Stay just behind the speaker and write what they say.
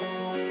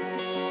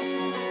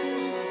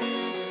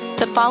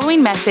The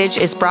following message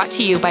is brought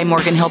to you by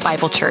Morgan Hill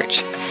Bible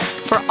Church.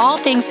 For all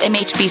things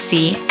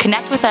MHBC,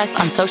 connect with us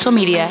on social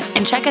media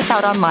and check us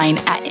out online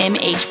at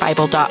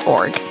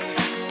mhbible.org.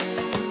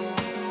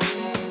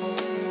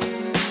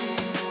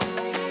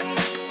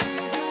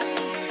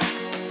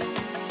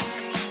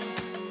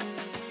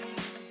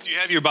 If you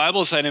have your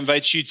Bibles, I'd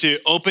invite you to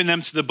open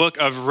them to the book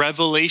of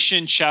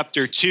Revelation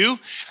chapter 2.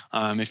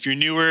 If you're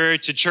newer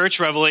to church,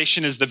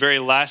 Revelation is the very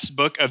last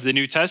book of the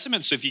New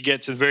Testament. So if you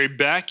get to the very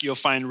back, you'll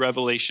find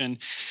Revelation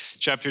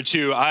chapter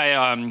 2.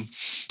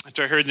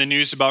 After I heard the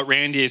news about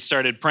Randy, I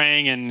started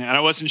praying, and I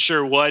wasn't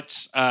sure what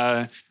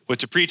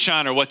to preach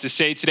on or what to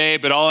say today,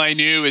 but all I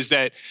knew is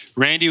that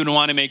Randy would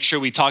want to make sure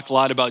we talked a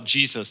lot about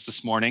Jesus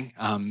this morning.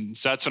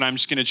 So that's what I'm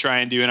just going to try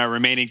and do in our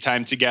remaining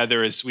time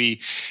together as we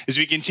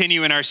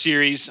continue in our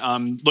series,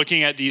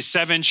 looking at these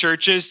 7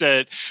 churches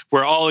that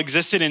were all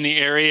existed in the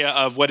area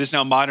of what is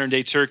now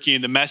modern-day Turkey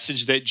and the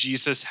message that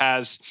Jesus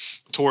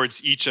has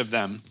towards each of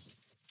them.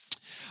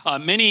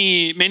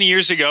 Many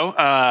years ago,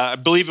 I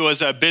believe it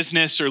was a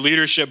business or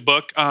leadership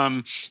book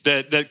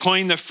that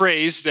coined the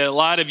phrase that a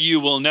lot of you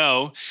will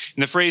know.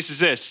 And the phrase is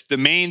this: the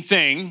main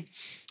thing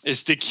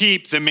is to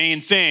keep the main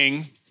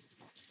thing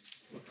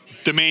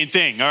the main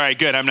thing. All right,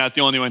 good. I'm not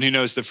the only one who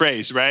knows the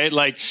phrase, right?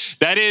 Like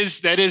that is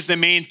the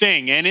main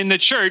thing. And in the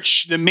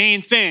church, the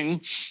main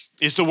thing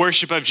is the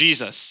worship of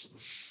Jesus.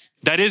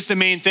 That is the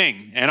main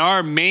thing. And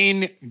our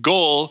main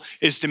goal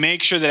is to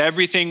make sure that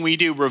everything we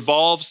do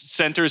revolves,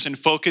 centers, and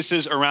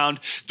focuses around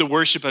the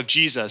worship of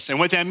Jesus. And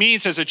what that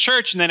means as a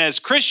church and then as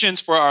Christians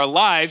for our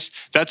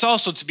lives, that's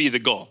also to be the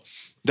goal.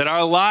 That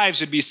our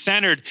lives would be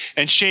centered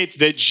and shaped,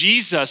 that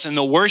Jesus and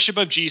the worship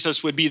of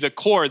Jesus would be the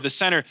core, the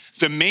center,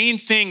 the main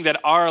thing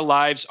that our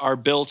lives are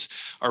built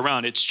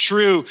around. It's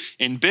true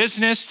in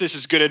business. This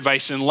is good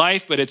advice in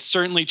life, but it's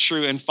certainly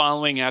true in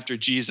following after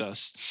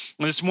Jesus.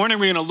 And this morning,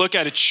 we're going to look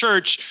at a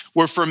church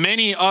where for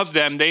many of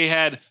them, they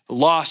had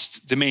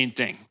lost the main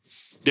thing.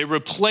 They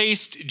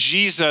replaced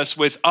Jesus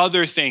with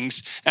other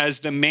things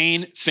as the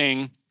main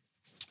thing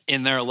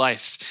in their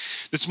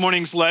life. This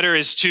morning's letter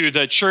is to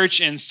the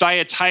church in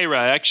Thyatira,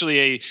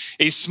 actually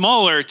a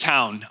smaller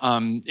town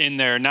in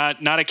there,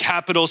 not a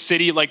capital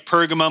city like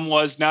Pergamum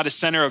was, not a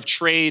center of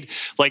trade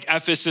like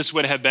Ephesus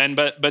would have been,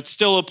 but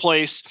still a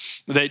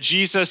place that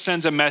Jesus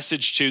sends a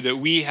message to that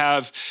we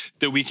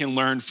can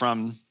learn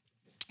from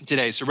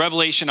today. So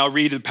Revelation, I'll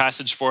read the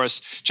passage for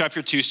us,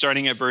 chapter 2,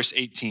 starting at verse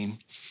 18.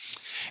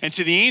 And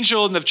to the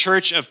angel in the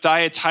church of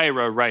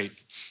Thyatira write,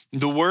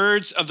 the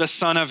words of the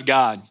Son of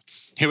God,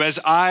 who has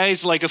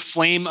eyes like a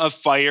flame of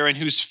fire and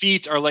whose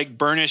feet are like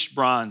burnished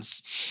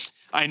bronze.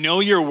 I know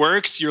your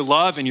works, your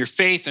love and your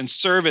faith and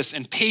service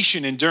and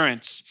patient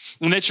endurance,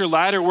 and that your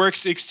latter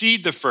works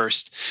exceed the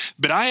first.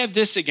 But I have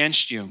this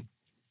against you,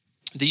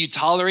 that you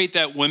tolerate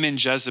that woman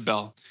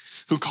Jezebel,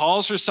 who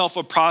calls herself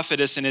a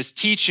prophetess and is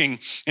teaching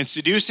and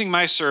seducing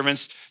my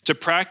servants to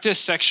practice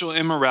sexual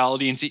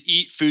immorality and to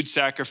eat food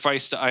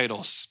sacrificed to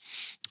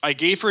idols. I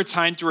gave her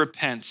time to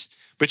repent,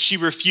 but she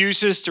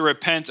refuses to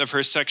repent of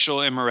her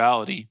sexual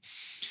immorality.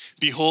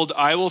 Behold,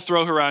 I will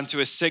throw her onto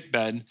a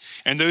sickbed,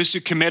 and those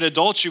who commit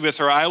adultery with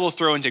her I will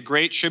throw into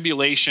great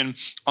tribulation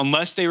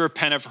unless they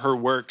repent of her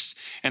works,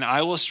 and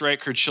I will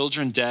strike her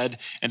children dead,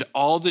 and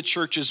all the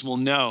churches will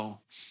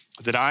know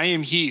that I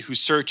am he who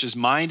searches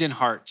mind and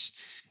heart,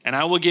 and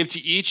I will give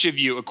to each of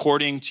you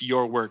according to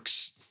your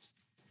works.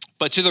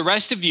 But to the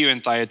rest of you in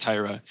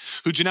Thyatira,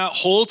 who do not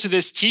hold to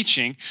this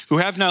teaching, who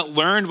have not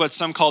learned what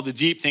some call the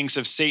deep things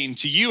of Satan,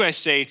 to you I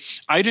say,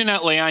 I do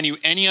not lay on you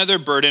any other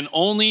burden,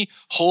 only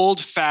hold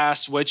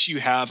fast what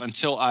you have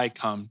until I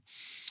come.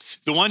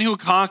 The one who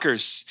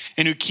conquers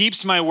and who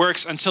keeps my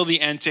works until the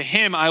end, to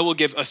him I will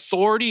give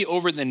authority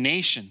over the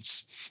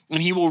nations,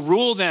 and he will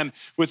rule them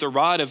with a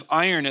rod of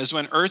iron, as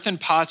when earthen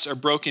pots are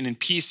broken in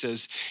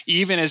pieces,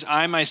 even as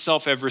I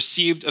myself have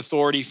received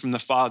authority from the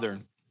Father.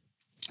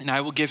 And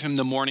I will give him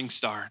the morning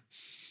star.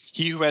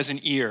 He who has an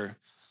ear,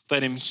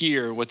 let him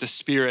hear what the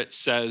Spirit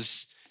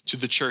says to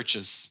the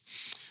churches.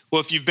 Well,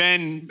 if you've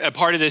been a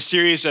part of this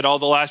series at all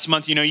the last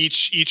month, you know,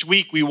 each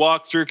week we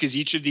walk through, because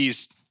each of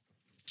these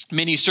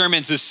mini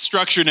sermons is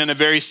structured in a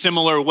very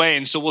similar way.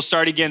 And so we'll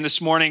start again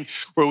this morning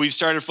where we've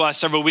started for the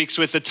last several weeks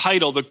with the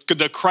title,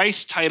 the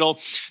Christ title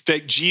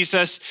that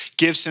Jesus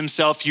gives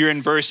himself here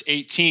in verse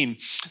 18.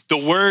 The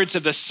words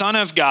of the Son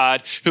of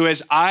God, who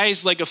has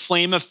eyes like a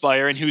flame of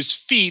fire and whose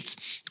feet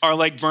are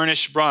like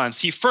burnished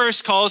bronze. He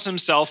first calls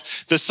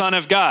himself the Son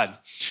of God.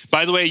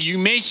 By the way, you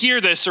may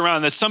hear this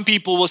around that some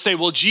people will say,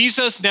 well,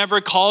 Jesus never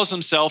calls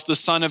himself the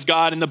Son of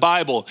God in the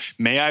Bible.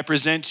 May I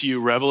present to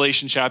you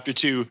Revelation chapter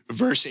 2,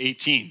 verse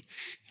 18.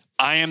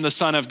 I am the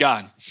Son of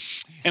God.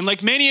 And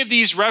like many of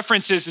these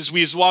references as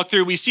we walk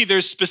through, we see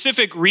there's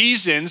specific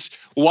reasons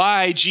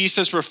why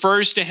Jesus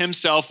refers to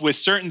himself with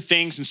certain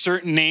things and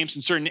certain names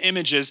and certain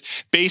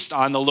images based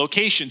on the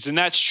locations. And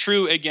that's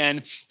true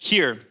again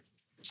here.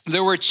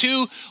 There were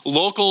two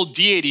local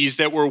deities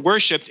that were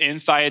worshipped in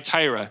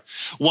Thyatira.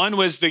 One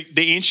was the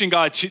ancient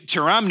god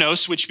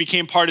Tyramnos, which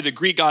became part of the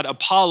Greek god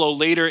Apollo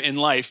later in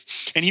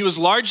life. And he was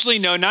largely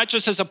known not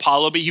just as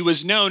Apollo, but he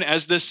was known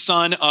as the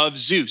son of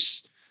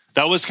Zeus.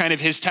 That was kind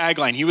of his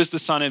tagline. He was the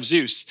son of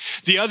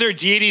Zeus. The other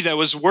deity that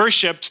was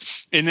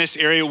worshipped in this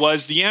area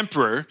was the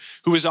emperor,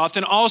 who was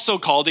often also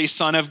called a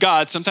son of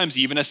God, sometimes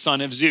even a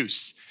son of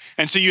Zeus.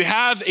 And so you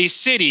have a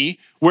city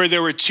where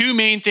there were two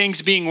main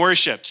things being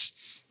worshipped: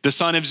 the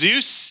son of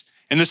Zeus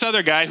and this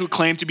other guy who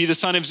claimed to be the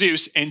son of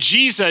Zeus. And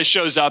Jesus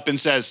shows up and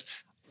says,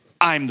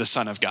 I'm the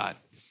son of God.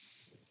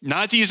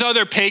 Not these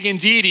other pagan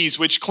deities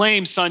which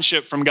claim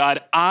sonship from God.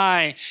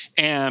 I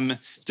am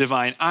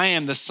divine. I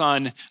am the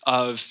son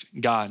of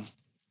God.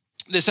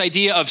 This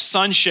idea of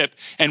sonship,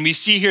 and we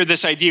see here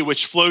this idea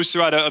which flows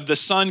throughout of the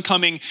son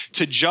coming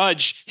to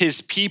judge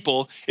his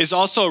people, is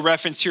also a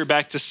reference here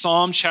back to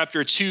Psalm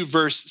chapter 2,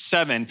 verse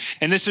 7.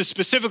 And this is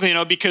specifically,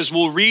 because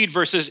we'll read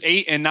verses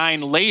 8 and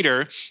 9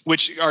 later,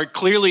 which are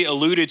clearly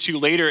alluded to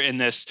later in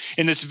this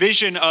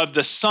vision of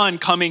the son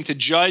coming to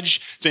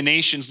judge the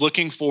nations,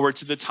 looking forward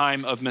to the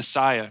time of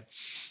Messiah.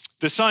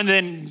 The son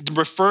then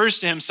refers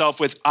to himself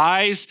with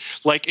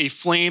eyes like a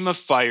flame of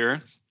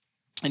fire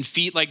and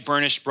feet like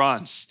burnished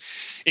bronze.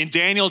 In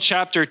Daniel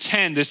chapter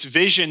 10, this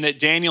vision that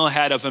Daniel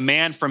had of a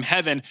man from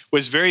heaven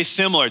was very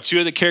similar. Two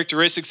of the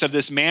characteristics of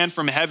this man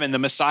from heaven, the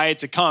Messiah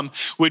to come,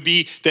 would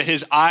be that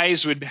his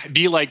eyes would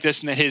be like this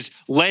and that his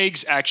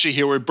legs actually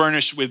here were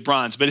burnished with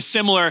bronze. But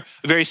a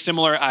very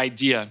similar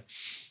idea.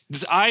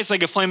 This eyes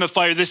like a flame of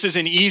fire, this is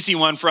an easy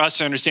one for us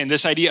to understand.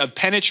 This idea of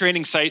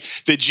penetrating sight,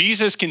 that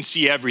Jesus can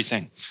see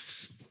everything.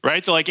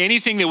 Right? So like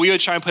anything that we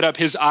would try and put up,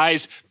 his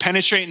eyes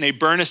penetrate and they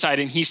burn aside,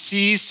 and he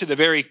sees to the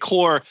very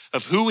core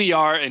of who we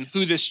are and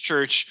who this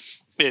church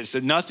is,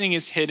 that nothing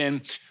is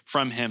hidden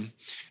from him.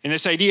 And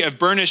this idea of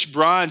burnished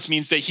bronze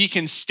means that he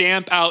can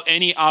stamp out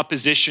any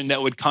opposition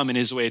that would come in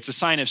his way. It's a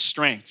sign of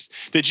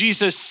strength, that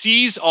Jesus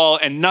sees all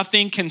and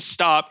nothing can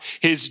stop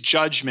his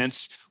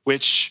judgments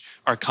which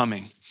are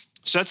coming.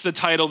 So that's the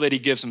title that he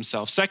gives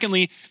himself.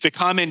 Secondly, the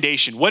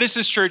commendation. What is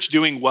this church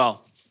doing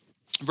well?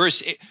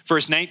 Verse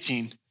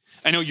 19.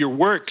 I know your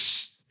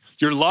works,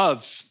 your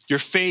love, your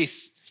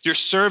faith, your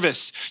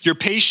service, your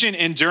patient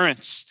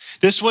endurance.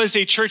 This was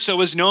a church that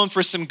was known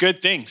for some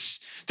good things.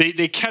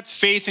 They kept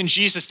faith in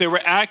Jesus. They were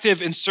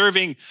active in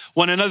serving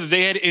one another.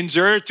 They had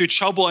endured through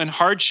trouble and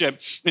hardship.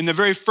 In the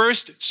very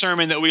first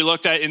sermon that we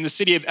looked at in the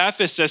city of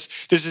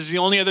Ephesus, this is the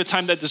only other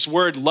time that this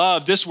word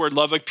love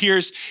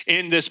appears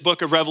in this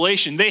book of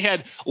Revelation. They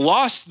had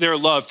lost their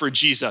love for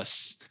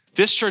Jesus.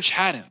 This church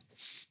hadn't.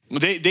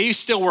 They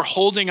still were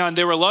holding on.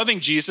 They were loving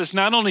Jesus.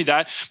 Not only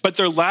that, but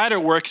their latter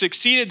works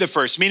exceeded the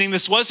first, meaning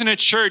this wasn't a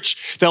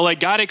church that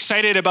got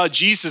excited about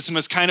Jesus and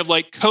was kind of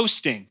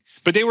coasting,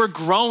 but they were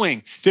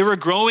growing. They were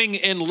growing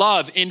in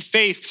love, in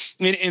faith,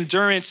 in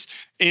endurance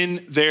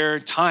in their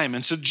time.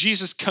 And so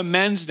Jesus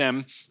commends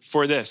them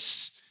for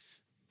this.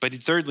 But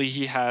thirdly,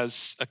 he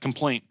has a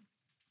complaint.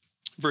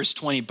 Verse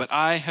 20, but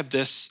I have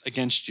this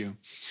against you.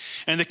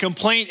 And the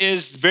complaint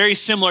is very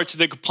similar to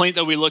the complaint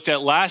that we looked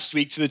at last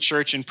week to the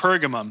church in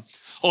Pergamum.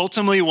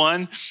 Ultimately,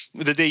 one,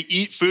 that they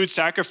eat food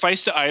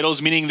sacrificed to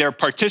idols, meaning they're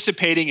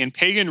participating in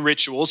pagan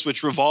rituals,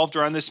 which revolved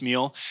around this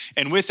meal,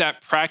 and with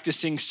that,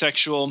 practicing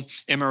sexual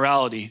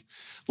immorality.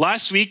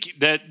 Last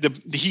week,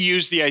 he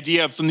used the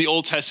idea from the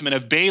Old Testament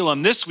of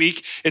Balaam. This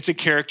week, it's a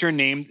character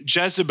named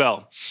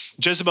Jezebel.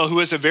 Jezebel, who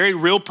is a very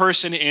real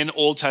person in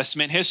Old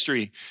Testament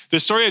history. The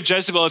story of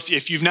Jezebel,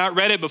 if you've not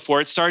read it before,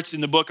 it starts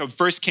in the book of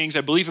 1 Kings,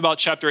 I believe about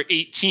chapter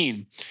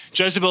 18.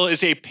 Jezebel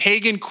is a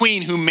pagan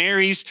queen who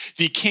marries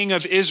the king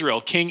of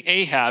Israel, King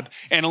Ahab,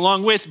 and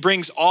along with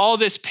brings all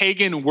this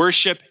pagan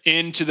worship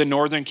into the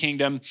northern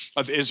kingdom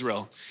of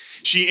Israel.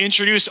 She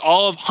introduced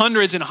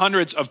hundreds and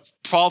hundreds of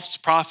false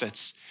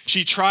prophets.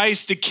 She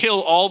tries to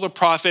kill all the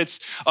prophets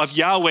of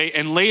Yahweh,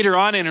 and later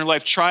on in her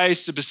life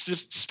tries to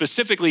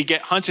specifically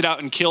get hunted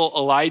out and kill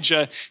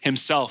Elijah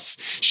himself.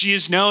 She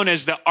is known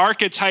as the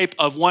archetype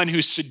of one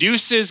who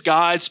seduces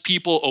God's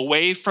people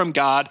away from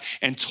God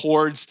and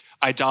towards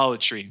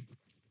idolatry.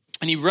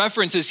 And he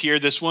references here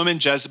this woman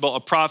Jezebel,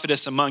 a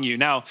prophetess among you.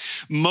 Now,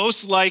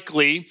 most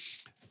likely,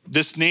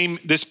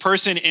 this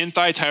person in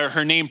Thyatira,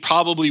 her name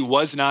probably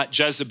was not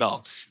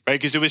Jezebel, right?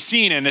 Because it was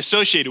seen and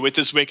associated with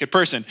this wicked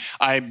person.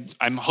 I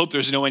hope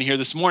there's no one here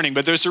this morning,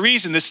 but there's a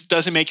reason this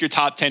doesn't make your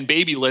top 10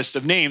 baby list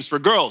of names for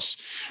girls,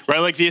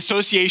 right? The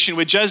association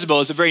with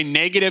Jezebel is a very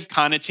negative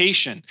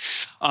connotation.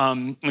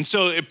 And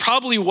so it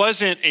probably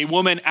wasn't a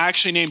woman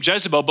actually named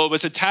Jezebel, but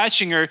was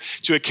attaching her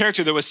to a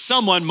character. There was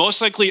someone,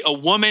 most likely a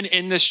woman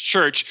in this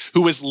church,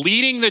 who was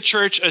leading the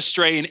church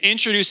astray and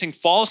introducing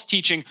false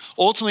teaching,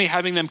 ultimately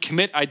having them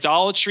commit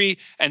idolatry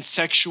and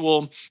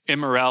sexual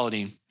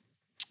immorality.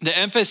 The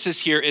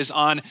emphasis here is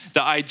on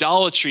the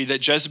idolatry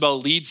that Jezebel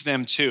leads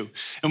them to.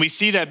 And we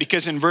see that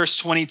because in verse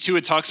 22,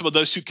 it talks about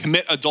those who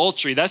commit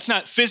adultery. That's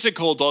not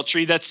physical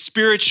adultery, that's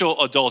spiritual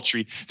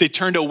adultery. They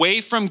turned away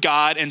from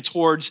God and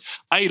towards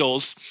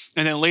idols.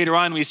 And then later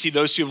on, we see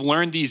those who have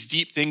learned these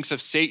deep things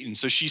of Satan.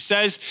 So she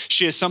says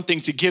she has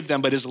something to give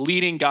them, but is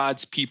leading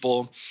God's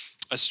people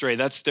astray.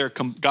 That's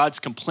God's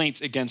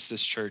complaint against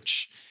this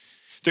church.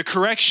 The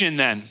correction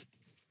then.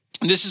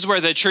 This is where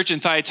the church in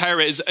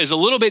Thyatira is a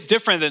little bit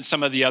different than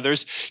some of the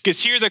others,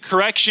 because here the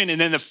correction and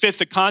then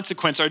the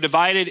consequence are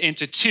divided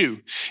into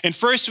two. And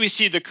first we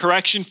see the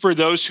correction for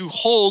those who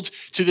hold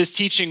to this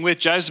teaching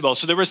with Jezebel.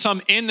 So there were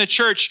some in the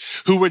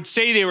church who would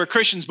say they were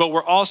Christians, but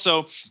were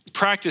also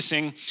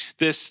practicing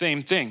this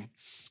same thing.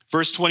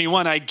 Verse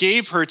 21, I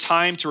gave her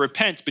time to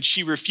repent, but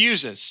she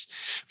refuses.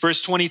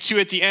 Verse 22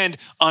 at the end,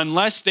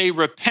 unless they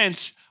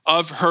repent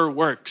of her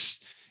works.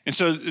 And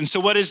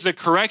so what is the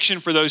correction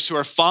for those who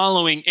are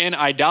following in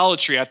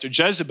idolatry after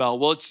Jezebel?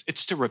 Well,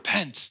 it's to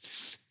repent.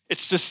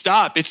 It's to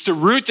stop. It's to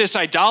root this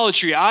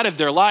idolatry out of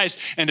their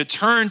lives and to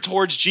turn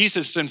towards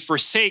Jesus and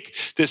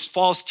forsake this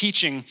false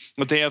teaching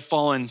that they have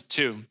fallen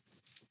to.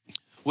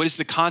 What is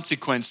the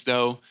consequence,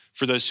 though,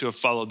 for those who have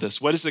followed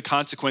this? What is the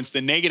consequence,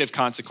 the negative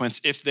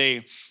consequence, if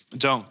they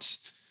don't?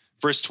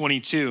 Verse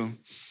 22,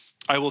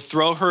 I will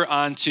throw her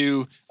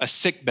onto a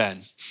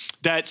sickbed.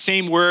 That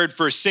same word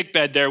for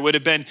sickbed there would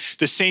have been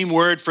the same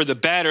word for the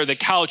bed or the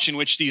couch in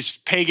which these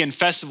pagan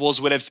festivals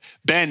would have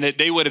been, that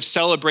they would have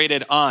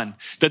celebrated on,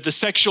 that the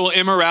sexual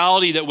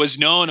immorality that was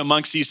known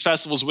amongst these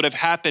festivals would have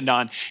happened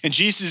on. And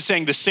Jesus is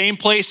saying the same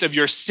place of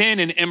your sin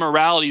and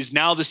immorality is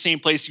now the same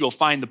place you will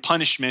find the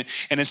punishment.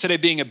 And instead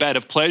of being a bed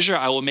of pleasure,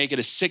 I will make it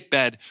a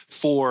sickbed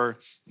for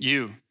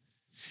you.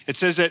 It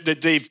says that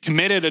they've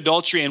committed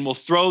adultery and will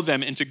throw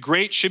them into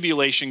great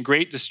tribulation,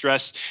 great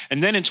distress.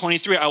 And then in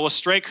 23, I will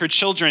strike her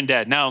children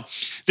dead. Now,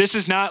 this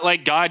is not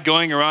like God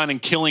going around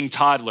and killing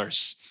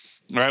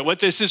toddlers. All right, what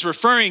this is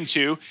referring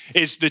to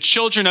is the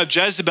children of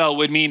Jezebel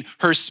would mean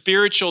her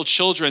spiritual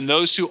children,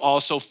 those who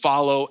also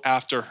follow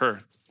after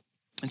her.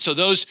 And so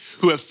those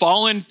who have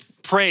fallen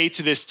prey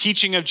to this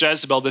teaching of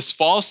Jezebel, this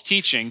false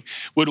teaching,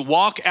 would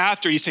walk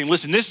after. He's saying,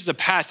 listen, this is a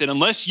path that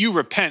unless you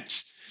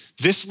repent,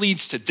 this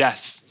leads to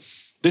death.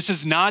 This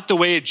is not the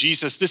way of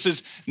Jesus. This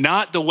is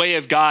not the way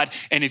of God.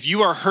 And if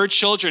you are her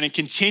children and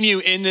continue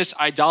in this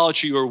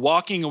idolatry, you are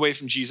walking away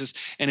from Jesus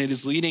and it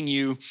is leading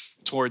you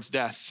towards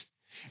death.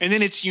 And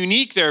then it's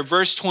unique there,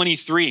 verse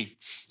 23,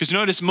 because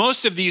notice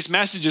most of these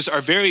messages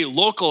are very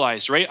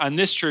localized, right? On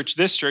this church.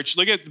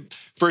 Look at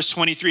verse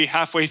 23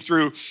 halfway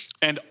through,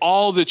 and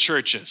all the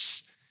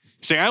churches.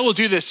 Saying, I will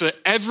do this so that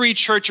every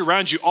church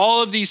around you,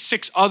 all of these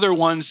 6 other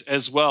ones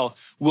as well,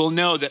 will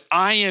know that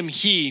I am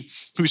he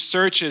who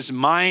searches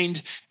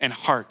mind and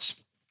heart.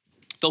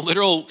 The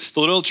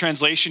literal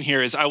translation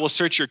here is, I will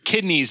search your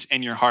kidneys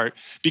and your heart,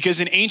 because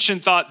in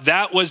ancient thought,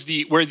 that was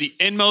where the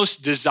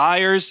inmost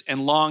desires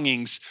and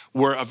longings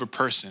were of a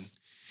person.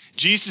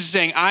 Jesus is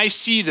saying, I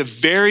see the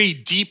very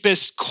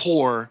deepest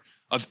core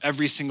of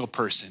every single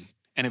person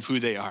and of who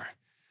they are.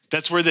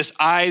 That's where this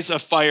eyes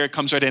of fire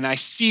comes right in. I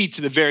see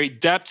to the very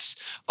depths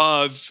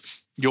of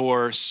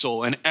your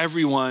soul, and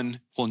everyone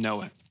will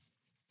know it.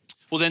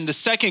 Well, then the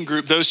second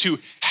group, those who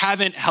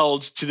haven't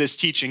held to this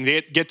teaching,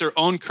 they get their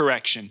own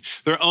correction,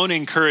 their own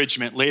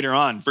encouragement later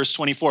on. Verse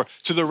 24,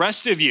 to the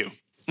rest of you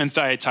in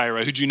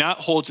Thyatira who do not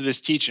hold to this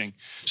teaching.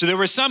 So there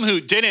were some who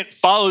didn't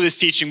follow this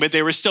teaching, but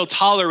they were still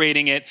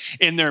tolerating it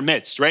in their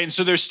midst, right? And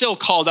so they're still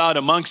called out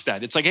amongst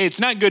that. It's like, hey, it's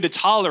not good to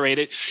tolerate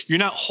it. You're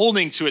not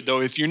holding to it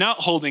though. If you're not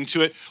holding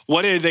to it,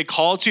 what are they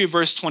called to?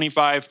 Verse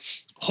 25,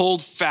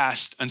 hold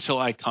fast until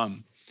I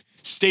come.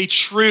 Stay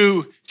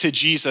true to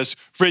Jesus.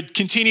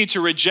 Continue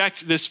to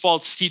reject this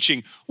false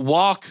teaching.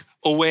 Walk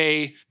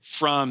away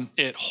from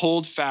it.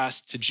 Hold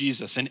fast to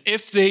Jesus. And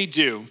if they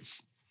do,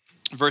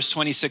 verse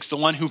 26, the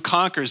one who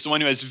conquers, the one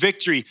who has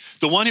victory,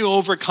 the one who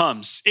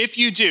overcomes, if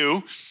you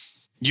do,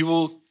 you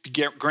will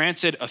get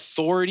granted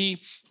authority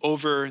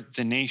over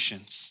the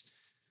nations.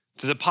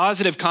 The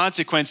positive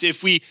consequence,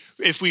 if we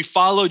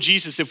follow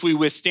Jesus, if we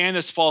withstand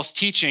this false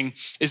teaching,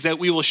 is that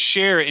we will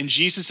share in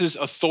Jesus's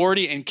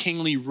authority and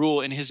kingly rule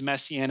in his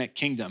messianic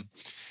kingdom.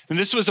 And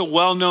this was a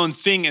well-known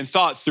thing and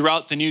thought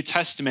throughout the New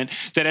Testament,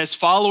 that as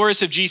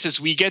followers of Jesus,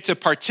 we get to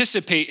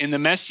participate in the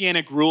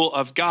messianic rule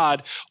of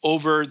God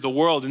over the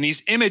world. And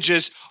these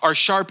images are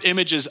sharp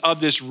images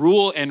of this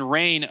rule and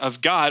reign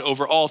of God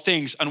over all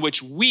things, on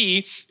which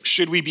we,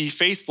 should we be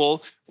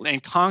faithful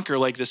and conquer,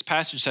 like this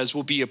passage says,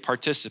 will be a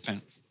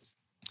participant.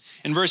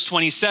 In verse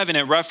 27,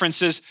 it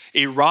references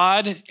a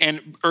rod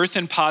and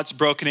earthen pots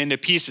broken into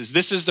pieces.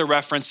 This is the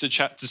reference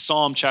to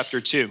Psalm chapter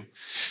 2.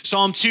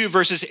 Psalm 2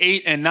 verses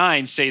 8 and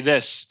 9 say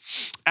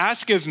this,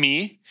 ask of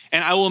me,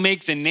 and I will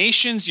make the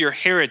nations your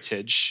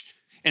heritage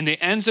and the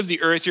ends of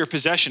the earth your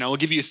possession. I will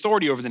give you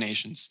authority over the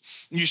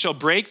nations. You shall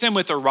break them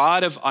with a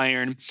rod of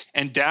iron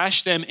and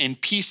dash them in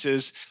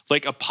pieces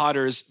like a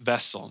potter's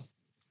vessel.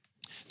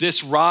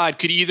 This rod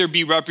could either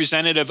be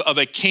representative of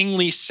a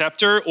kingly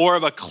scepter or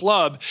of a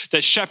club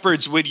that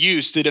shepherds would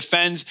use to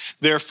defend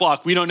their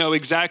flock. We don't know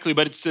exactly,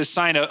 but it's this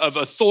sign of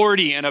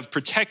authority and of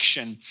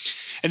protection.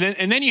 And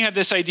then you have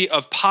this idea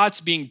of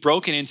pots being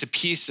broken into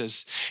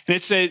pieces. And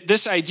it's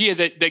this idea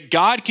that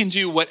God can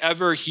do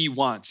whatever he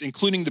wants,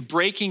 including the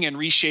breaking and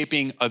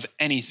reshaping of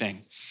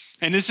anything.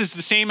 And this is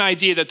the same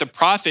idea that the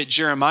prophet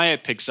Jeremiah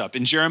picks up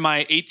in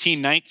Jeremiah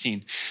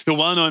 18:19, the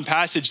well-known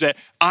passage that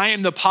I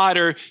am the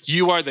potter,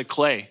 you are the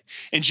clay.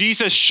 And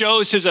Jesus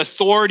shows his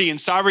authority and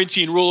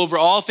sovereignty and rule over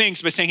all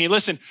things by saying, hey,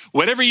 listen,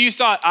 whatever you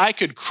thought I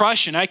could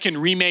crush and I can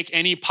remake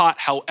any pot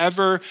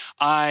however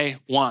I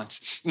want.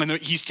 And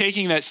he's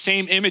taking that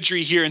same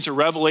imagery here into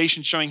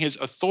Revelation, showing his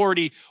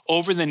authority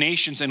over the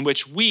nations in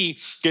which we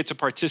get to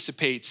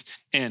participate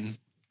in.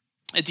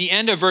 At the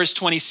end of verse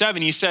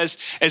 27, he says,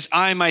 as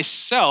I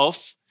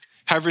myself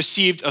have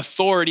received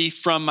authority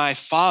from my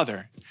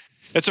Father.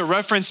 That's a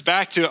reference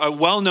back to a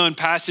well-known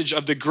passage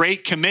of the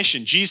Great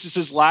Commission,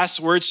 Jesus' last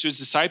words to his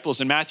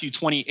disciples in Matthew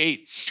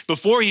 28.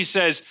 Before he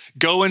says,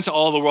 go into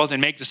all the world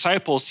and make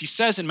disciples, he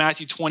says in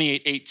Matthew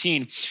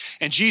 28:18,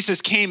 and Jesus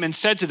came and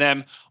said to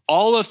them,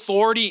 all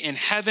authority in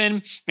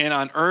heaven and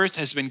on earth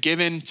has been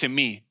given to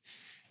me.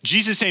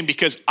 Jesus saying,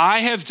 because I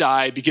have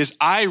died, because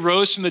I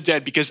rose from the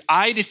dead, because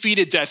I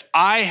defeated death,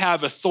 I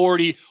have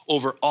authority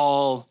over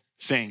all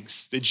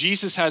things. That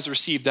Jesus has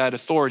received that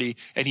authority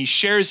and he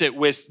shares it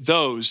with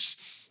those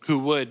who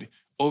would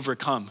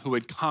overcome, who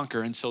would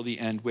conquer until the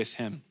end with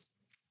him.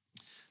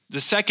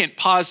 The second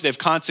positive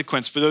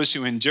consequence for those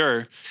who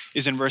endure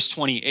is in verse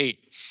 28.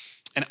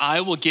 And I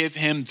will give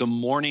him the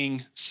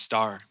morning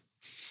star.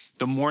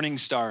 The morning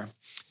star.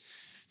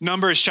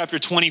 Numbers chapter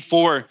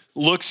 24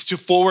 looks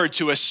forward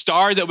to a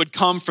star that would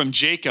come from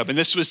Jacob. And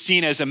this was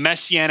seen as a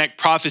messianic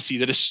prophecy,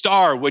 that a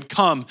star would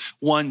come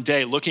one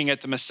day, looking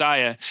at the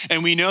Messiah.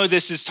 And we know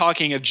this is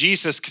talking of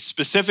Jesus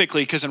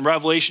specifically, because in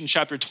Revelation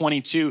chapter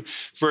 22,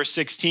 verse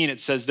 16, it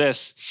says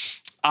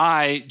this,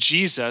 I,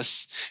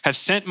 Jesus, have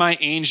sent my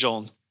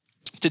angel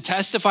to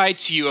testify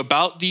to you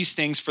about these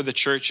things for the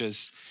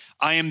churches.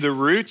 I am the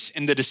root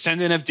and the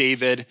descendant of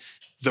David,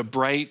 the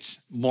bright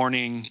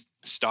morning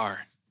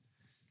star.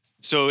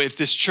 So if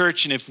this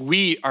church and if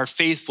we are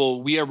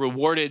faithful, we are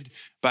rewarded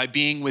by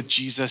being with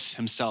Jesus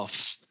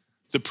himself,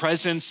 the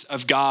presence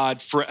of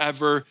God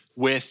forever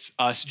with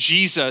us.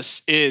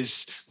 Jesus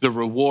is the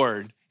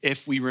reward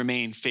if we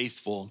remain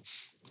faithful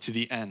to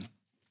the end.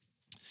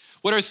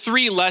 What are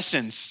three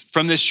lessons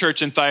from this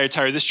church in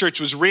Thyatira? This church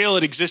was real.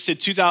 It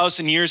existed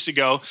 2,000 years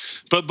ago.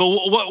 But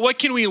what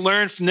can we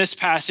learn from this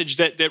passage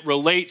that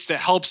relates, that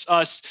helps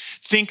us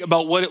think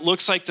about what it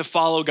looks like to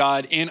follow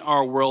God in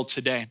our world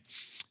today?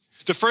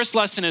 The first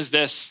lesson is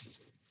this: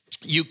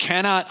 you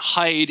cannot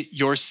hide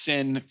your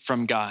sin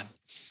from God.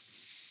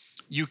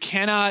 You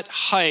cannot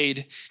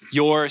hide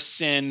your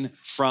sin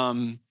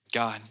from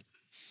God.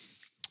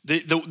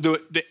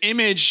 The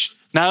image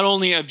not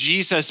only of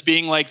Jesus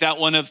being like that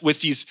one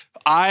with these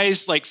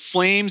eyes like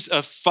flames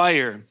of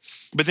fire,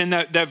 but then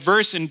that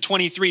verse in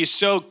 23 is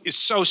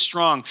so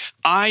strong.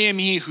 I am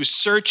he who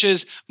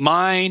searches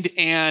mind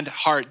and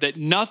heart, that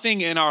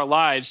nothing in our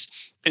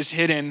lives is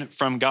hidden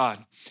from God.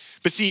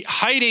 But see,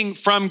 hiding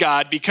from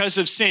God because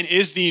of sin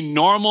is the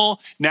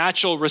normal,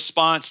 natural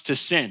response to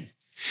sin.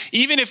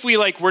 Even if we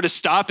were to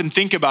stop and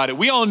think about it,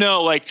 we all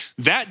know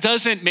that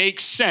doesn't make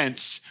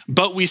sense,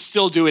 but we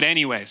still do it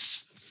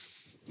anyways.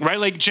 Right?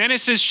 Like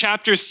Genesis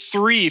chapter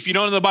 3, if you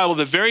don't know the Bible,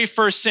 the very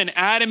first sin,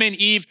 Adam and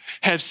Eve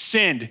have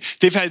sinned.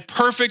 They've had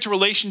perfect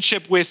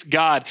relationship with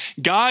God.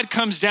 God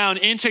comes down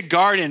into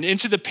garden,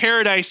 into the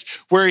paradise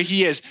where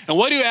he is. And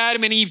what do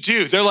Adam and Eve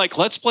do? They're like,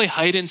 let's play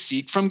hide and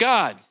seek from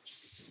God.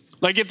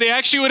 If they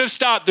actually would have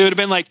stopped, they would have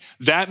been like,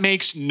 that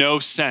makes no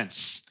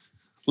sense.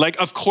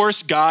 Of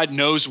course, God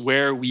knows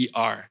where we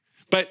are.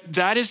 But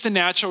that is the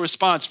natural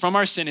response from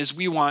our sin, is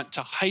we want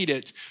to hide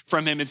it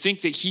from him and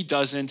think that he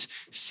doesn't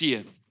see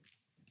it.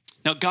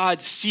 Now,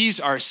 God sees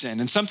our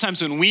sin. And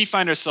sometimes when we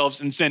find ourselves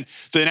in sin,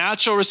 the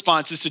natural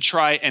response is to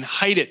try and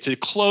hide it, to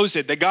close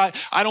it.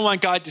 I don't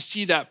want God to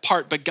see that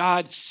part, but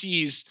God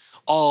sees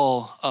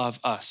all of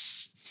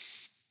us.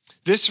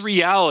 This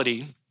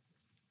reality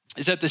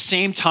is at the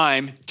same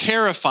time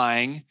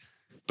terrifying,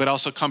 but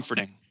also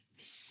comforting.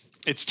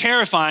 It's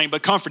terrifying,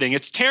 but comforting.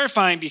 It's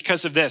terrifying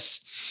because of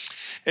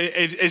this.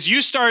 As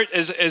you start,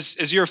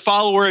 as you're a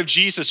follower of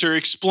Jesus or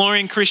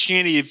exploring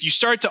Christianity, if you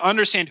start to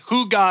understand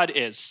who God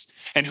is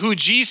and who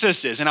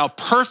Jesus is and how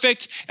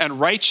perfect and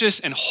righteous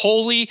and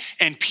holy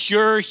and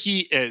pure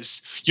he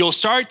is, you'll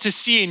start to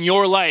see in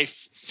your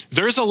life,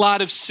 there's a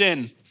lot of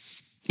sin.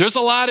 There's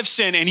a lot of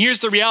sin. And here's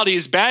the reality: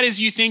 as bad as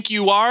you think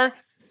you are,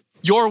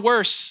 you're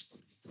worse.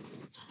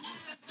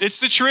 It's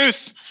the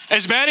truth.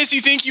 As bad as you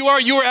think you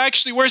are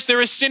actually worse.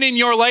 There is sin in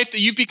your life that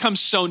you've become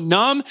so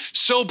numb,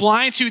 so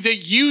blind to, that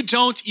you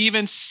don't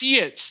even see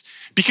it.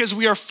 Because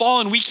we are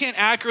fallen, we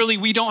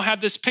don't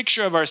have this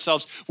picture of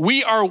ourselves.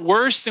 We are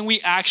worse than we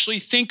actually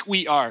think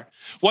we are.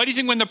 Why do you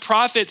think when the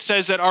prophet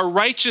says that our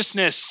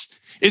righteousness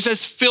is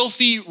as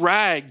filthy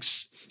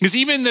rags, Because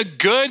even the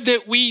good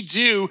that we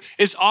do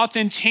is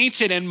often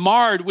tainted and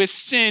marred with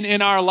sin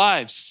in our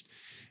lives.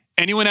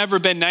 Anyone ever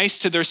been nice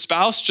to their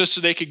spouse just so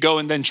they could go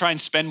and then try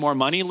and spend more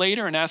money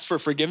later and ask for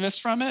forgiveness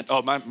from it?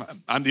 Oh,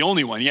 I'm the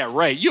only one. Yeah,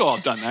 right. You all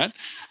have done that.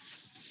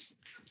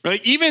 Right?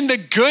 Even the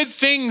good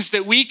things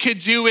that we could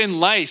do in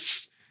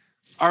life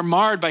are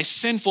marred by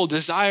sinful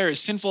desires,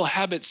 sinful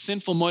habits,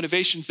 sinful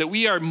motivations, that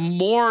we are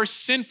more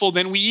sinful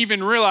than we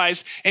even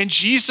realize. And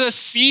Jesus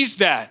sees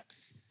that.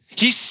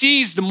 He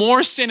sees the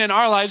more sin in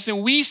our lives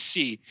than we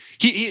see.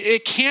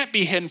 It can't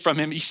be hidden from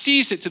him. He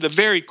sees it to the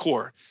very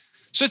core.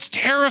 So it's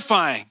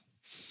terrifying.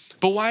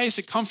 But why is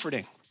it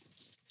comforting?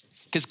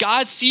 Because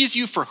God sees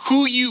you for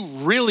who you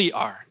really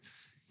are.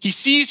 He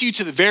sees you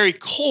to the very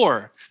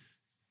core,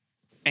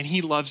 and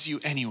he loves you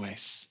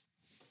anyways.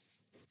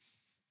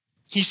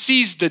 He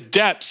sees the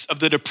depths of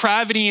the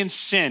depravity and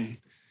sin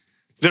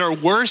that are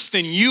worse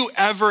than you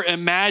ever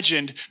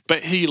imagined,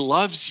 but he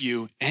loves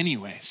you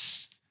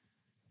anyways.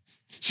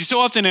 See,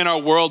 so often in our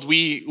world,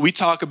 we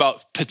talk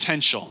about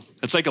potential.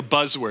 It's like a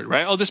buzzword,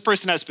 right? Oh, this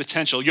person has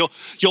potential. You'll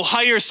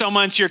hire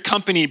someone to your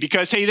company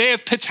because, hey, they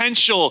have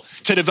potential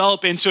to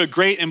develop into a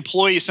great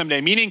employee someday,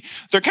 meaning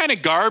they're kind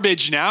of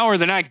garbage now or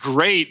they're not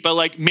great, but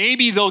like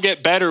maybe they'll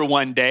get better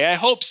one day. I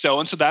hope so.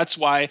 And so that's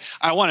why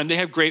I want them. They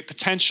have great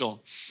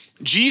potential.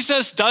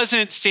 Jesus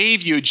doesn't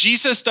save you.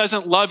 Jesus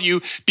doesn't love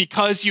you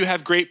because you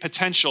have great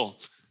potential.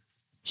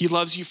 He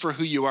loves you for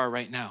who you are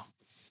right now.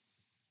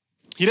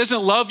 He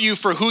doesn't love you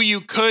for who you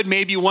could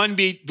maybe one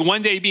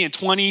day be in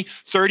 20,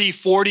 30,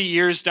 40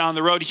 years down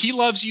the road. He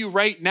loves you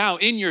right now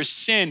in your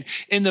sin,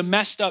 in the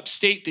messed up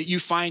state that you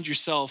find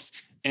yourself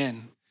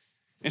in.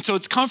 And so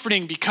it's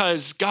comforting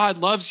because God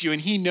loves you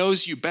and he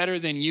knows you better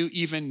than you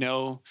even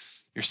know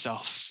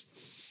yourself.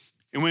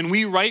 And when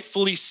we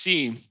rightfully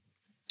see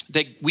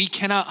that we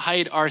cannot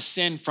hide our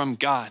sin from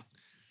God,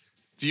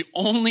 the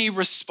only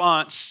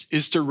response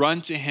is to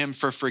run to him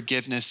for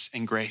forgiveness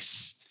and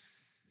grace.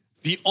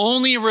 The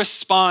only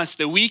response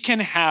that we can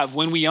have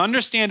when we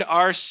understand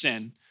our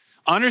sin,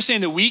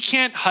 understand that we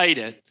can't hide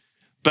it,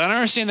 but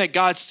understand that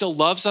God still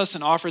loves us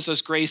and offers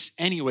us grace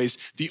anyways,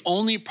 the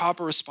only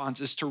proper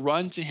response is to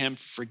run to him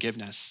for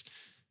forgiveness,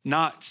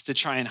 not to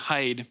try and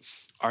hide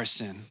our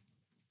sin.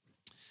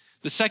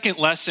 The second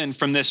lesson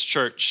from this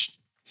church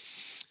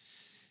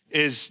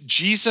is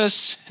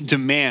Jesus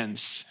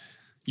demands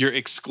your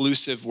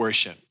exclusive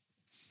worship.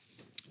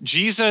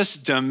 Jesus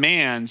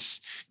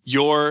demands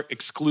your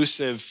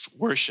exclusive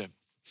worship.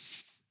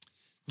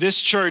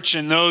 This church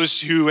and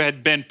those who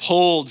had been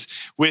pulled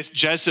with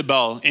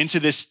Jezebel into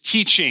this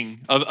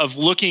teaching of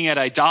looking at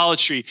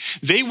idolatry,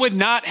 they would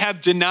not have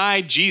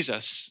denied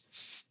Jesus.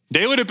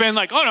 They would have been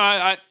like, oh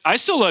no, I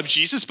still love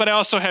Jesus, but I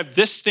also have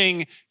this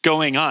thing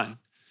going on.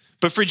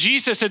 But for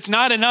Jesus, it's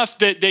not enough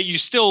that you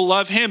still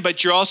love him,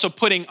 but you're also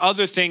putting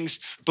other things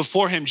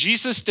before him.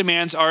 Jesus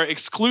demands our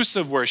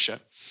exclusive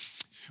worship.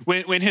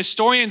 When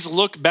historians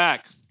look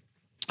back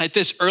at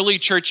this early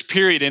church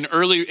period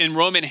in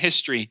Roman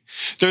history,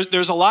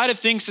 there's a lot of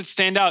things that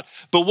stand out.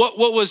 But what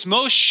was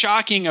most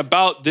shocking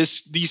about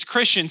these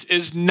Christians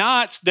is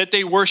not that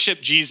they worship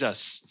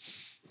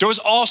Jesus. There was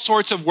all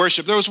sorts of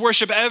worship. There was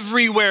worship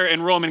everywhere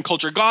in Roman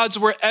culture. Gods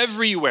were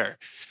everywhere.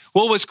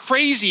 What was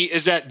crazy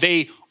is that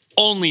they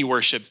only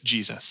worshiped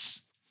Jesus.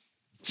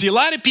 See, a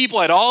lot of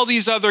people had all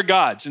these other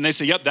gods and they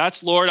say, yep,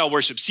 that's Lord. I'll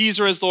worship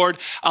Caesar as Lord.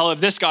 I'll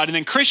have this God. And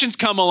then Christians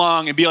come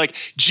along and be like,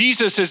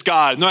 Jesus is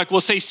God. And they're like,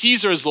 we'll say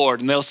Caesar is Lord.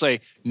 And they'll say,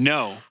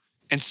 no.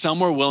 And some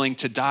were willing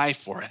to die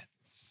for it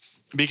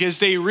because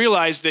they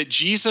realized that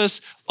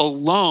Jesus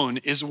alone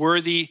is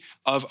worthy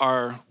of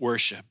our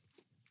worship.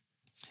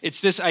 It's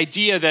this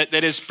idea that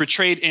is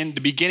portrayed in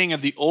the beginning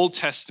of the Old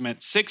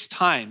Testament 6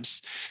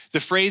 times. The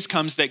phrase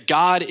comes that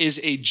God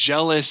is a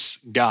jealous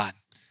God.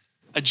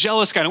 A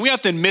jealous God. And we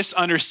often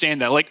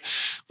misunderstand that. Like,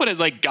 what did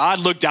like God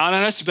look down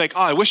on us and be like,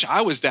 oh, I wish I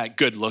was that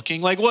good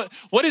looking? Like, what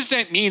does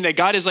that mean that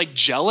God is like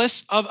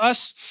jealous of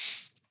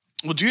us?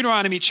 Well,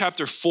 Deuteronomy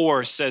chapter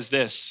 4 says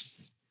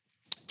this: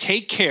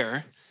 take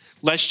care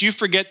lest you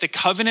forget the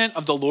covenant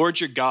of the Lord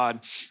your God,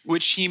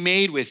 which he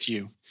made with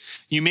you.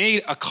 You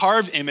made a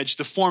carved image,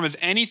 the form of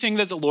anything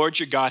that the Lord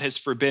your God has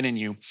forbidden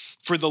you.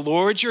 For the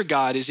Lord your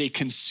God is a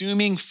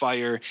consuming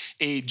fire,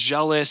 a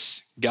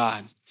jealous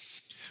God.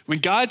 When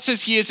God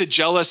says he is a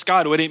jealous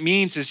God, what it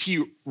means is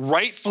he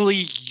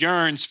rightfully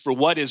yearns for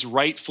what is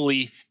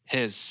rightfully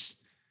his.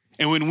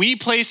 And when we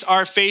place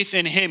our faith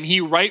in him,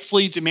 he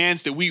rightfully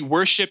demands that we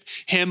worship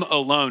him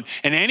alone.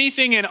 And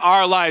anything in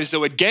our lives that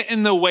would get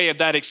in the way of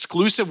that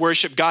exclusive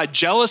worship, God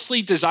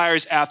jealously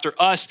desires after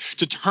us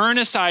to turn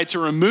aside, to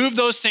remove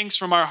those things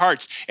from our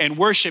hearts and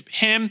worship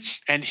him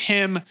and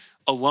him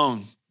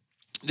alone.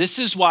 This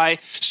is why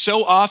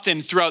so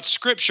often throughout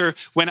scripture,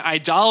 when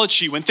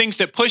idolatry, when things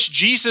that push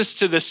Jesus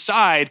to the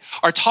side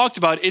are talked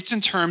about, it's in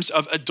terms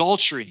of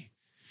adultery,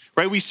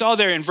 right? We saw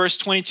there in verse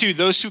 22,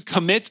 those who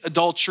commit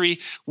adultery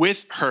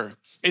with her.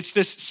 It's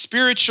this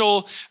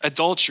spiritual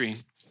adultery.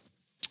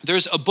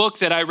 There's a book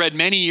that I read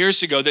many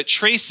years ago that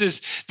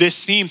traces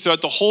this theme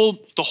throughout the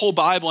whole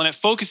Bible, and it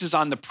focuses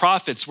on the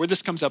prophets, where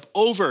this comes up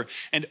over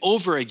and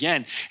over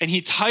again. And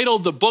he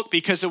titled the book,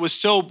 because it was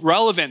so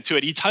relevant to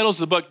it, he titles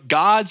the book,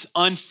 God's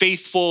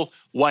Unfaithful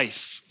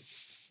Wife.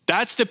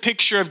 That's the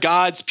picture of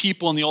God's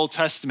people in the Old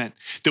Testament,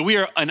 that we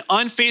are an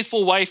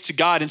unfaithful wife to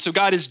God. And so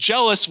God is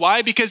jealous.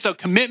 Why? Because the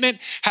commitment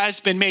has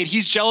been made.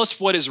 He's jealous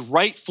for what is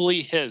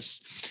rightfully his.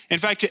 In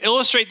fact, to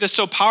illustrate this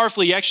so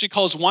powerfully, he actually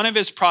calls one of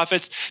his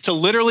prophets to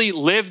literally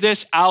live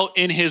this out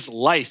in his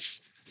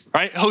life,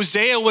 right?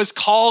 Hosea was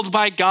called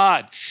by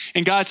God,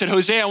 and God said,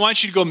 Hosea, I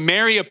want you to go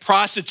marry a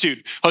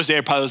prostitute.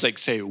 Hosea probably was like,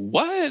 say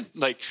what?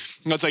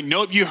 God's like,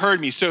 nope, you heard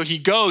me. So he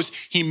goes,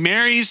 he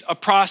marries a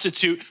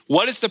prostitute.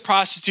 What does the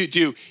prostitute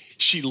do?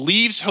 She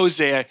leaves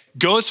Hosea,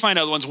 goes find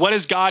other ones. What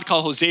does God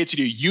call Hosea to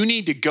do? You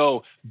need to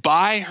go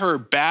buy her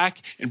back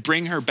and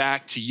bring her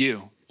back to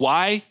you.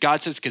 Why?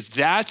 God says, because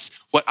that's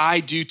what I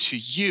do to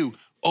you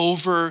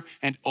over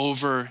and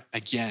over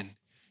again.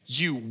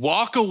 You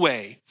walk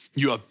away,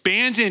 you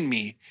abandon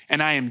me,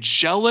 and I am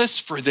jealous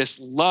for this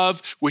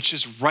love which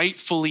is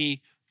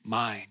rightfully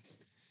mine.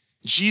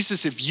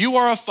 Jesus, if you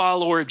are a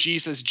follower of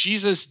Jesus,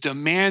 Jesus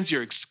demands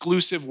your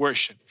exclusive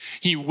worship.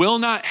 He will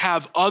not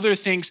have other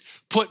things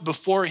put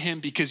before him,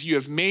 because you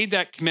have made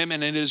that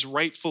commitment and it is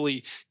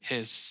rightfully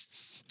his.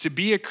 To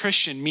be a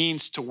Christian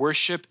means to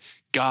worship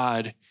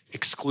God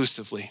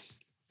exclusively.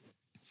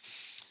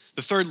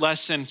 The third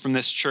lesson from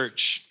this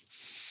church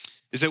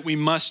is that we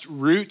must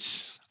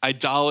root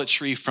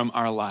idolatry from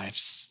our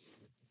lives.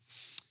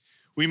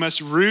 We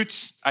must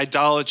root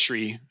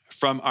idolatry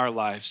from our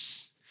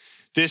lives.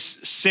 This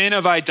sin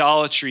of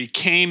idolatry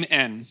came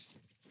in,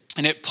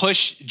 and it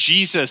pushed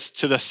Jesus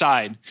to the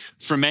side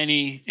for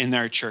many in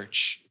their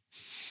church.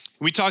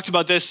 We talked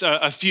about this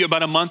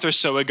about a month or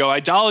so ago.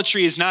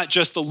 Idolatry is not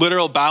just the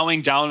literal bowing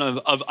down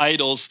of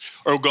idols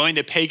or going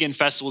to pagan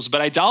festivals,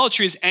 but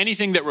idolatry is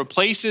anything that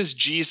replaces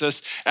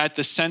Jesus at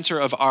the center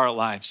of our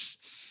lives.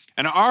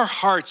 And our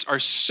hearts are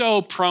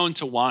so prone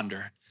to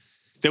wander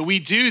that we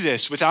do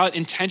this without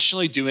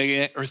intentionally doing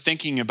it or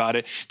thinking about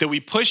it, that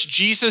we push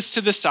Jesus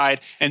to the side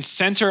and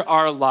center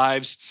our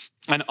lives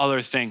on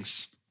other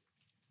things.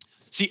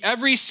 See,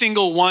 every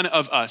single one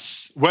of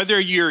us, whether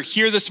you're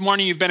here this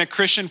morning, you've been a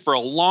Christian for a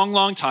long,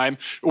 long time,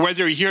 or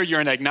whether you're here, you're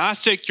an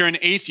agnostic, you're an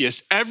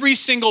atheist, every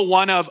single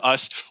one of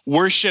us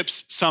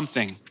worships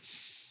something.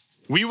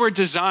 We were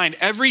designed,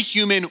 every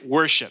human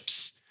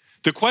worships.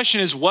 The question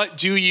is, what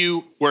do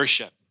you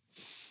worship?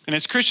 And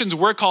as Christians,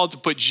 we're called to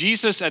put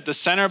Jesus at the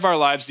center of our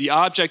lives, the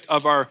object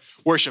of our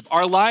worship.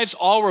 Our lives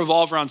all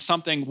revolve around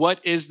something.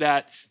 What is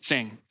that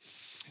thing?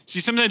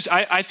 See, sometimes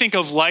I think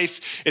of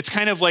life, it's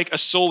kind of like a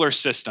solar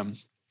system,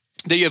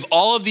 that you have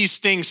all of these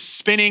things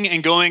spinning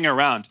and going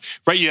around,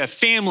 right? You have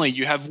family,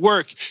 you have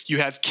work, you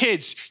have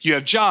kids, you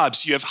have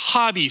jobs, you have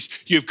hobbies,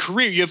 you have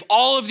career, you have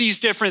all of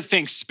these different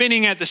things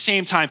spinning at the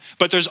same time,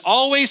 but there's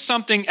always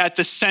something at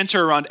the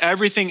center around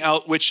everything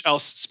else which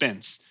else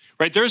spins.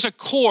 Right? There's a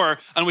core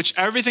on which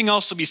everything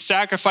else will be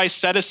sacrificed,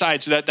 set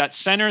aside, so that that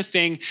center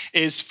thing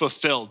is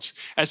fulfilled.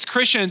 As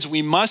Christians,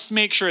 we must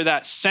make sure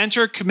that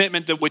center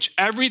commitment that which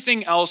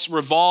everything else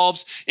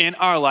revolves in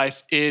our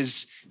life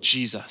is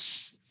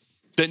Jesus,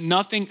 that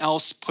nothing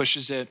else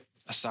pushes it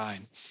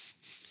aside.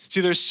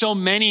 See, there's so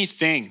many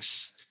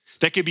things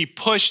that could be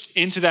pushed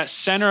into that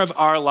center of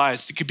our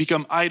lives that could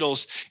become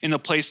idols in the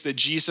place that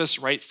Jesus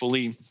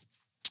rightfully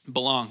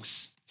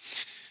belongs.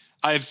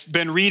 I've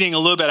been reading a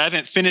little bit. I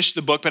haven't finished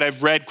the book, but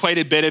I've read quite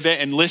a bit of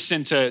it and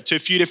listened to a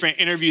few different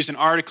interviews and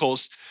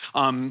articles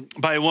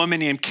by a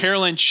woman named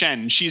Carolyn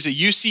Chen. She's a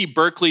UC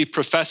Berkeley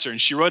professor, and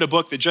she wrote a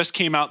book that just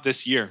came out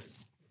this year.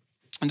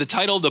 And the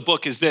title of the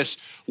book is this: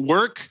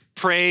 Work,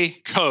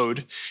 Pray,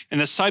 Code. And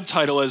the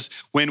subtitle is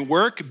When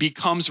Work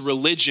Becomes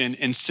Religion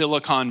in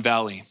Silicon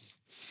Valley.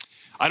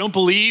 I don't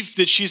believe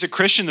that she's a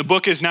Christian. The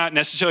book is not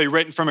necessarily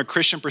written from a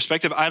Christian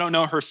perspective. I don't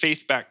know her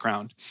faith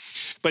background.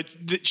 But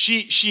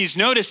she's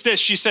noticed this.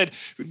 She said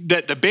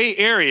that the Bay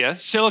Area,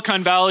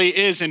 Silicon Valley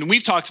is, and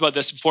we've talked about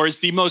this before, is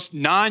the most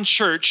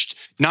non-churched,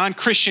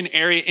 non-Christian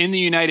area in the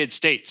United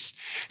States.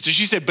 So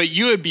she said, but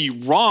you would be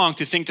wrong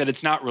to think that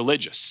it's not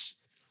religious.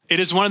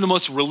 It is one of the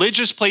most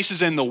religious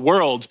places in the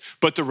world,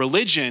 but the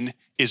religion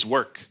is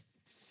work.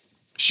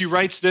 She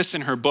writes this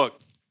in her book.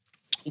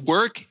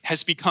 Work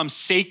has become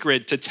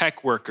sacred to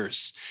tech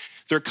workers.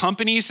 Their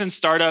companies and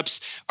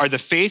startups are the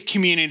faith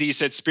communities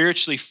that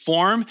spiritually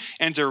form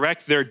and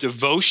direct their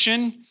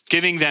devotion,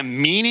 giving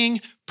them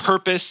meaning,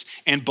 purpose,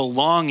 and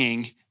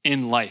belonging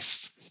in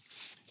life.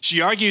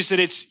 She argues that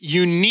it's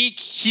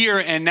unique here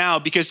and now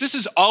because this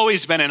has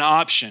always been an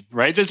option,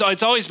 right?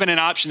 It's always been an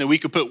option that we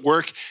could put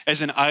work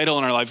as an idol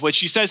in our life. What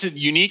she says is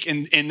unique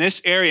in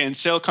this area in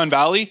Silicon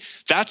Valley,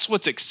 that's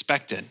what's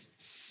expected.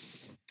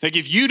 Like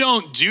if you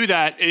don't do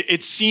that,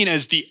 it's seen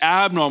as the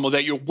abnormal,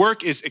 that your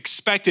work is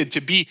expected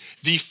to be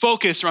the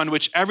focus around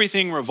which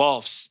everything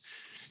revolves.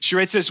 She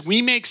writes this: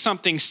 we make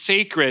something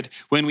sacred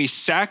when we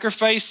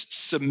sacrifice,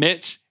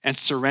 submit, and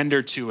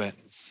surrender to it.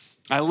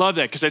 I love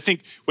that because I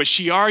think what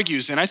she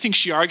argues, and I think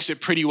she argues it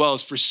pretty well,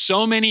 is for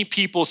so many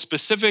people,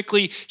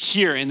 specifically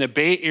here in the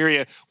Bay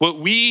Area, what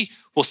we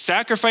will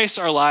sacrifice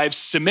our lives,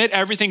 submit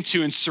everything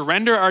to, and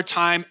surrender our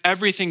time,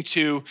 everything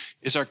to,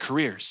 is our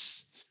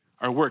careers,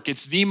 our work.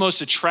 It's the most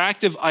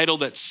attractive idol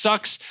that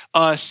sucks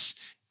us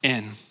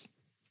in.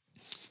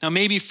 Now,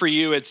 maybe for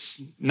you,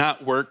 it's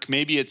not work.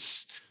 Maybe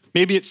it's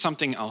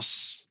something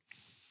else.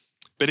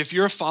 But if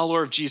you're a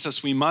follower of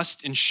Jesus, we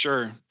must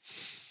ensure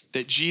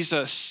that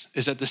Jesus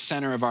is at the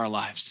center of our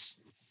lives,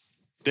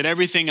 that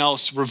everything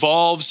else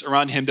revolves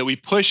around him, that we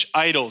push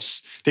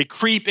idols, they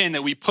creep in,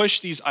 that we push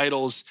these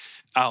idols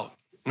out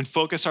and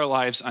focus our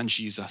lives on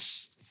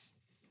Jesus.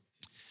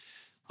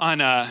 On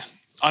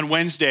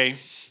Wednesday,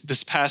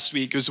 this past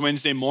week, it was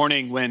Wednesday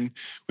morning when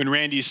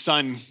Randy's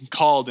son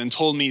called and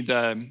told me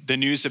the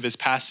news of his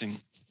passing.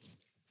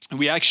 And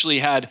we actually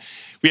had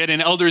an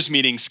elders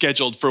meeting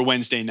scheduled for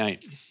Wednesday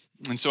night.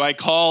 And so I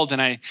called and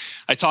I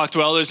talked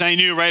to elders, and I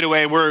knew right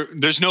away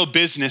there's no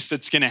business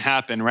that's going to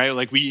happen, right?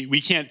 Like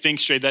we can't think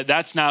straight.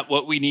 That's not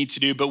what we need to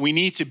do, but we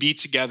need to be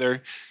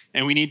together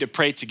and we need to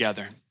pray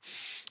together.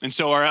 And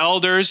so our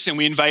elders, and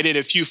we invited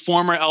a few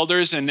former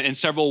elders and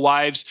several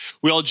wives,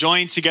 we all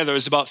joined together. It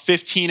was about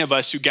 15 of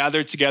us who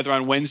gathered together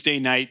on Wednesday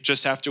night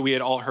just after we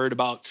had all heard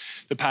about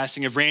the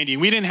passing of Randy.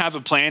 And we didn't have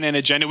a plan and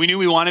agenda. We knew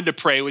we wanted to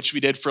pray, which we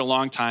did for a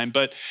long time.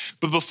 But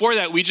before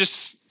that, we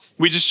just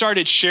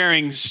started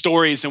sharing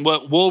stories and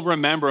what we'll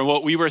remember and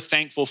what we were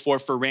thankful for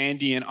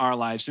Randy in our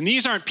lives. And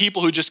these aren't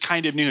people who just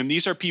kind of knew him.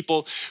 These are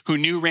people who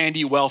knew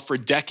Randy well for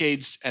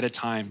decades at a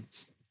time.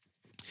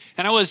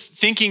 And I was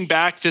thinking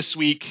back this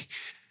week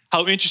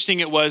how interesting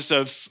it was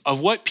of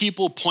what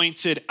people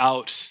pointed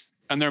out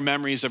on their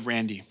memories of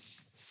Randy.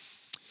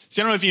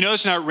 See, I don't know if you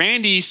noticed or not,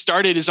 Randy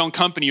started his own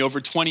company over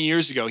 20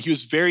 years ago. He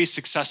was very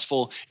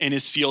successful in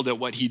his field at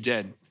what he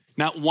did.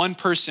 Not one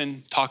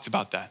person talked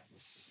about that.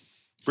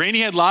 Randy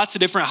had lots of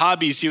different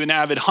hobbies. He was an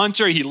avid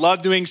hunter. He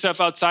loved doing stuff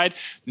outside.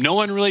 No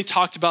one really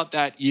talked about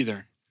that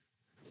either.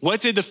 What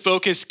did the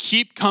focus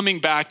keep coming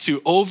back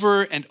to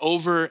over and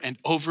over and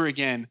over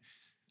again?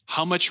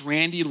 How much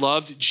Randy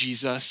loved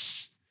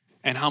Jesus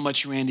and how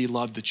much Randy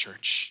loved the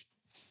church.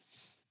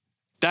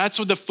 That's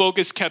what the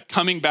focus kept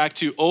coming back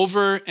to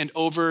over and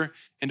over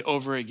and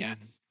over again,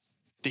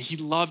 that he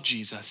loved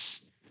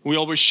Jesus. We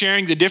all were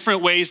sharing the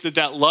different ways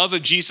that love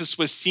of Jesus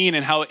was seen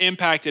and how it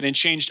impacted and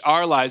changed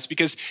our lives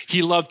because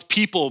he loved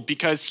people,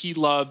 because he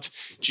loved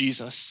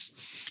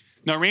Jesus.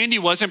 Now, Randy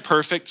wasn't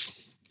perfect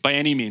by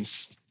any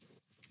means,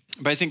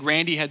 but I think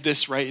Randy had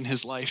this right in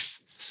his life,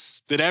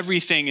 that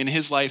everything in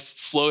his life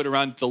flowed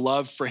around the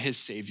love for his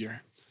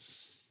Savior.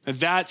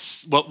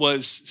 That's what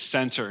was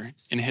center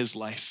in his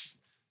life.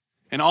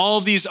 And all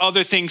of these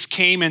other things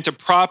came into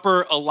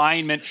proper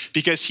alignment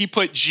because he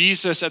put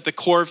Jesus at the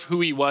core of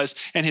who he was,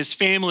 and his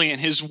family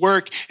and his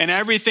work and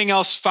everything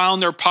else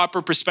found their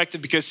proper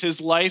perspective because his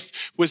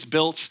life was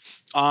built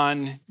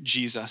on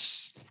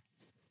Jesus.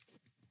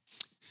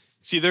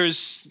 See,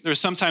 there's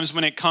sometimes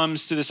when it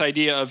comes to this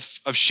idea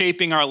of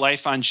shaping our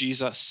life on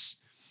Jesus,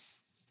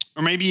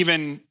 or maybe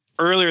even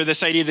earlier,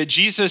 this idea that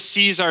Jesus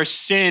sees our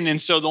sin,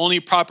 and so the only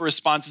proper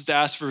response is to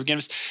ask for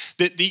forgiveness.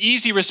 The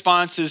easy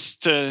response is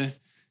to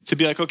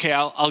be like, okay,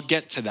 I'll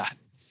get to that.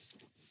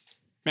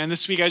 Man,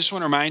 this week I just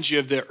want to remind you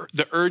of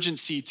the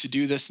urgency to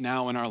do this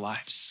now in our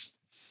lives.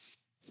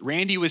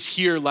 Randy was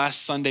here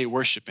last Sunday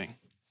worshiping.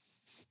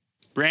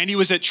 Randy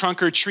was at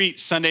Trunk or Treat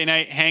Sunday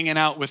night hanging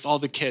out with all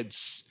the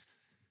kids.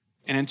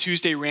 And on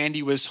Tuesday,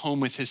 Randy was home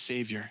with his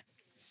Savior.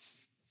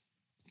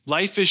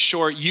 Life is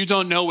short. You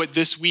don't know what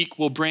this week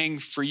will bring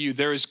for you.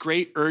 There is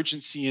great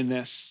urgency in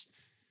this,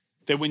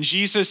 that when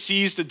Jesus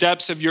sees the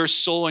depths of your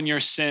soul and your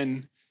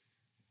sin,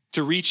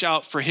 to reach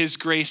out for his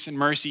grace and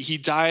mercy. He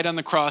died on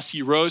the cross.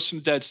 He rose from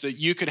the dead so that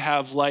you could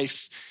have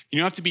life. You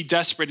don't have to be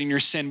desperate in your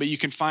sin, but you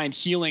can find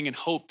healing and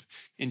hope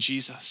in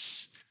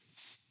Jesus.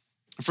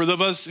 For those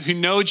of us who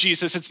know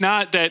Jesus, it's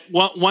not that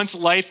once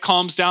life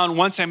calms down,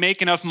 once I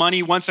make enough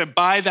money, once I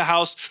buy the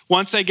house,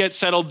 once I get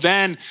settled,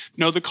 then.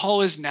 No, the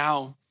call is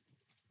now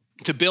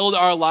to build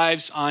our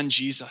lives on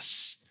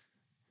Jesus.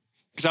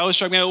 Because I was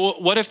struggling,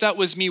 what if that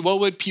was me? What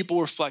would people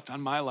reflect on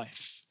my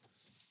life?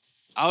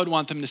 I would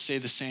want them to say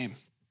the same.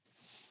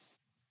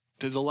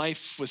 That the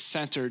life was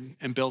centered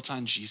and built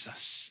on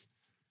Jesus.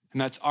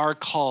 And that's our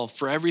call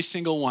for every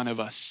single one of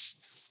us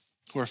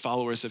who are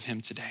followers of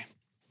him today.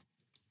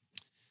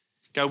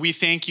 God, we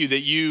thank you that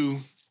you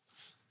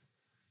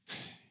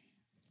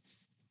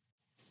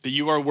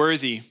are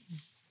worthy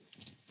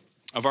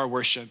of our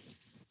worship.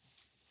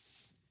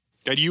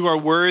 God, you are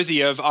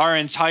worthy of our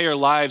entire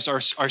lives,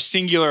 our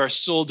singular, our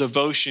sole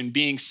devotion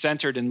being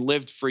centered and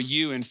lived for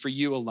you and for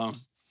you alone.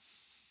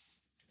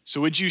 So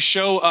would you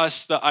show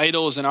us the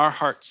idols in our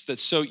hearts that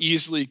so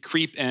easily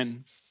creep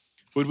in?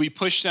 Would we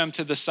push them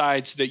to the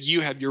side so that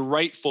you have your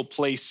rightful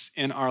place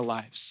in our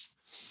lives?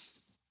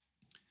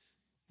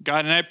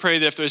 God, and I pray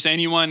that if there's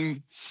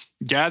anyone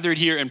gathered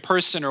here in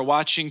person or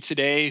watching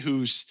today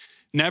who's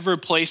never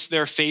placed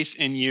their faith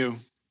in you,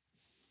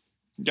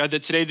 God,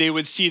 that today they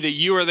would see that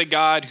you are the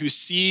God who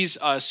sees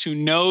us, who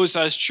knows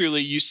us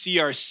truly. You see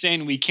our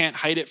sin. We can't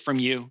hide it from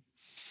you.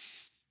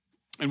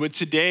 And would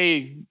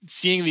today,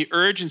 seeing the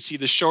urgency,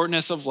 the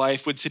shortness of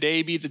life, would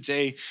today be the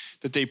day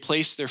that they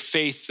place their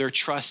faith, their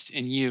trust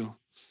in you,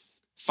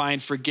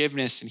 find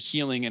forgiveness and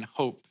healing and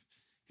hope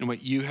in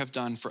what you have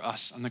done for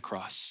us on the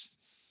cross.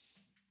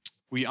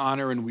 We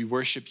honor and we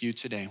worship you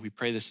today. We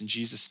pray this in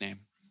Jesus' name.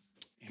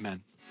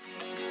 Amen.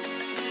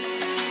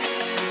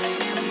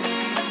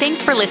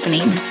 Thanks for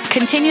listening.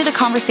 Continue the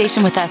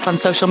conversation with us on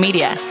social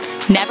media.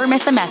 Never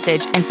miss a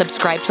message and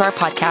subscribe to our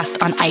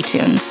podcast on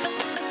iTunes.